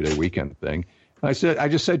transformational 3-day weekend thing. I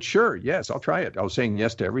just said, sure, yes, I'll try it. I was saying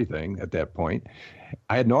yes to everything at that point.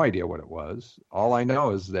 I had no idea what it was. All I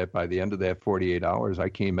know is that by the end of that 48 hours, I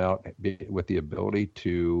came out with the ability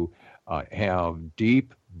to have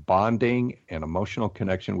deep bonding and emotional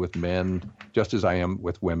connection with men, just as I am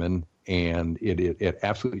with women. And it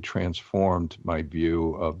absolutely transformed my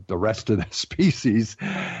view of the rest of the species.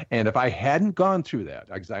 And if I hadn't gone through that,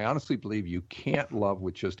 because I honestly believe you can't love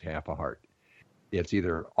with just half a heart. It's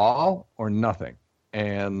either all or nothing.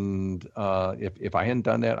 And if I hadn't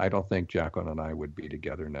done that, I don't think Jacqueline and I would be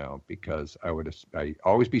together now, because I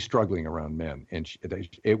always be struggling around men, and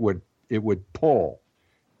it would pull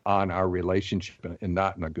on our relationship, and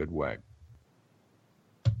not in a good way.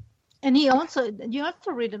 And you also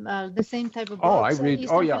read the same type of books. Oh, I read.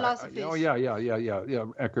 Philosophies. Yeah.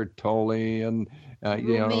 Eckhart Tolle and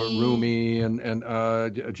Rumi and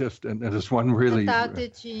this one really. Tao Te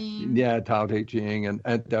Ching. Yeah, Tao Te Ching, and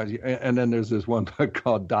then there's this one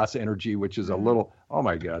called Das Energy, which is a little. Oh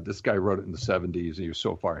my God, this guy wrote it in the 70s. He was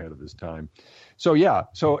so far ahead of his time. So yeah,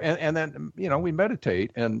 and then we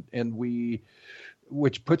meditate and we,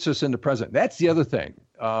 which puts us in the present. That's the other thing.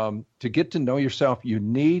 To get to know yourself, you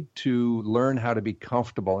need to learn how to be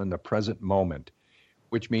comfortable in the present moment,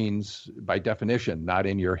 which means, by definition, not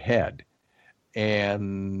in your head,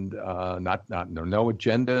 and no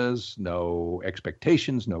agendas, no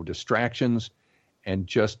expectations, no distractions, and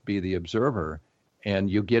just be the observer. And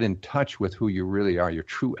you get in touch with who you really are, your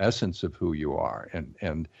true essence of who you are.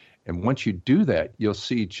 And once you do that, you'll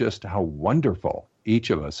see just how wonderful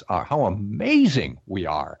each of us are, how amazing we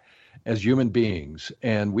are as human beings.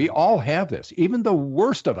 And we all have this. Even the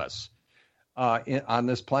worst of us on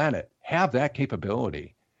this planet have that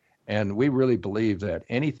capability. And we really believe that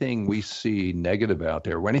anything we see negative out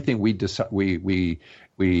there, or anything we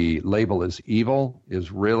label as evil,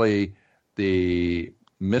 is really the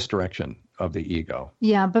misdirection of the ego.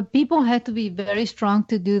 Yeah, but people have to be very strong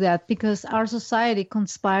to do that, because our society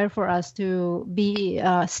conspired for us to be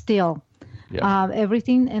still. Yeah.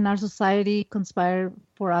 Everything in our society conspired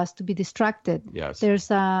for us to be distracted. Yes.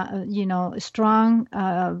 There's a strong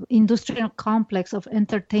industrial complex of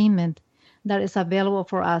entertainment that is available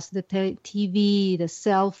for us: the TV, the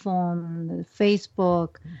cell phone, the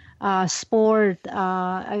Facebook, sport,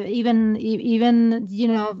 even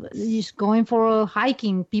just going for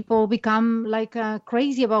hiking. People become like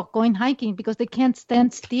crazy about going hiking because they can't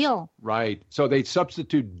stand still. Right. So they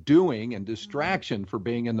substitute doing and distraction for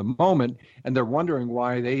being in the moment, and they're wondering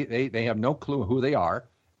why they have no clue who they are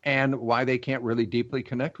and why they can't really deeply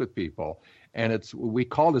connect with people. And we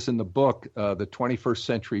call this in the book the 21st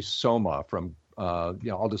century Soma, from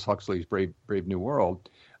Aldous Huxley's Brave New World.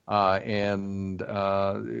 And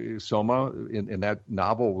Soma in that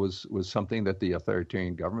novel was something that the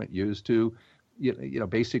authoritarian government used to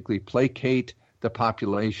basically placate the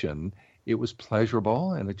population. It was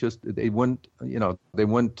pleasurable, and they wouldn't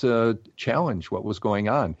challenge what was going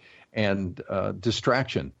on. And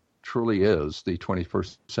distraction truly is the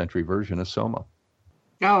 21st century version of Soma.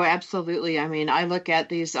 Oh, absolutely. I mean, I look at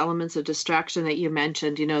these elements of distraction that you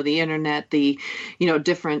mentioned, the internet, the,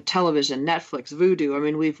 different television, Netflix, Vudu. I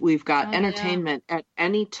mean, we've got entertainment at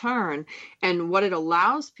any turn. And what it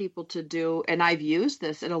allows people to do, and I've used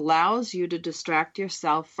this, it allows you to distract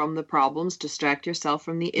yourself from the problems, distract yourself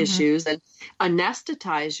from the issues, and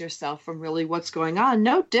anesthetize yourself from really what's going on.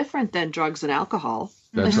 No different than drugs and alcohol.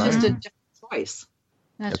 That's right. Just a different choice.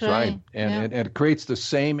 That's right. And it creates the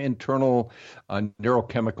same internal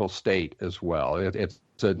neurochemical state as well. It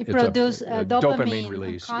produces a dopamine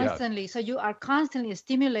release constantly. Yeah. So you are constantly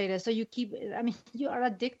stimulated. So you are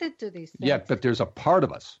addicted to these things. Yeah, but there's a part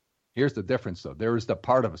of us. Here's the difference, though. There is the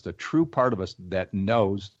part of us, the true part of us that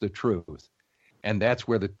knows the truth. And that's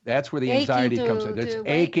where the anxiety comes in. It's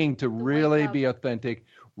aching to really be authentic,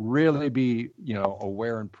 really be,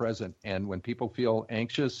 aware and present. And when people feel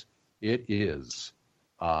anxious, it is.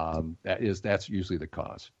 That's usually the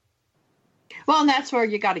cause. Well, and that's where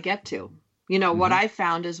you got to get to. What I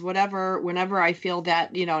found is whenever I feel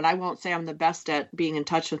that, and I won't say I'm the best at being in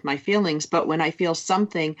touch with my feelings, but when I feel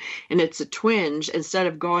something and it's a twinge, instead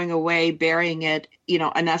of going away, burying it,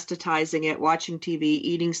 anesthetizing it, watching TV,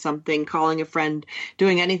 eating something, calling a friend,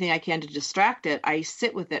 doing anything I can to distract it, I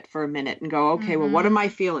sit with it for a minute and go, okay, well, what am I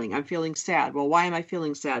feeling? I'm feeling sad. Well, why am I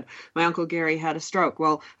feeling sad? My Uncle Gary had a stroke.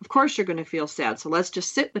 Well, of course you're going to feel sad. So let's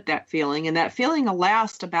just sit with that feeling. And that feeling will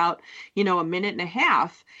last about, a minute and a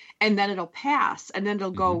half. And then it'll pass, and then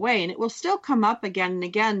it'll go away, and it will still come up again and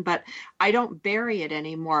again, but I don't bury it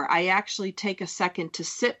anymore. I actually take a second to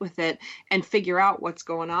sit with it and figure out what's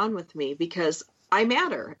going on with me, because I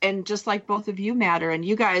matter, and just like both of you matter, and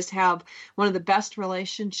you guys have one of the best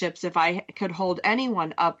relationships. If I could hold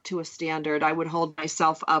anyone up to a standard, I would hold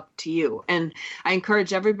myself up to you. And I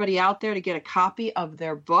encourage everybody out there to get a copy of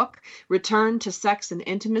their book, Return to Sex and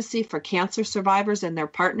Intimacy for Cancer Survivors and Their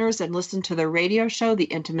Partners, and listen to their radio show, the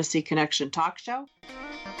Intimacy Connection Talk Show.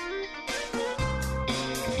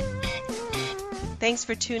 Thanks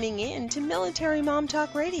for tuning in to Military Mom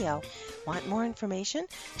Talk Radio. Want more information?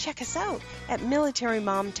 Check us out at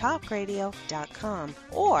militarymomtalkradio.com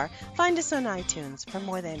or find us on iTunes for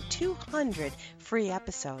more than 200 free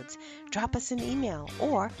episodes. Drop us an email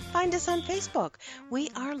or find us on Facebook.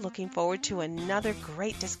 We are looking forward to another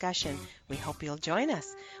great discussion. We hope you'll join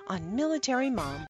us on Military Mom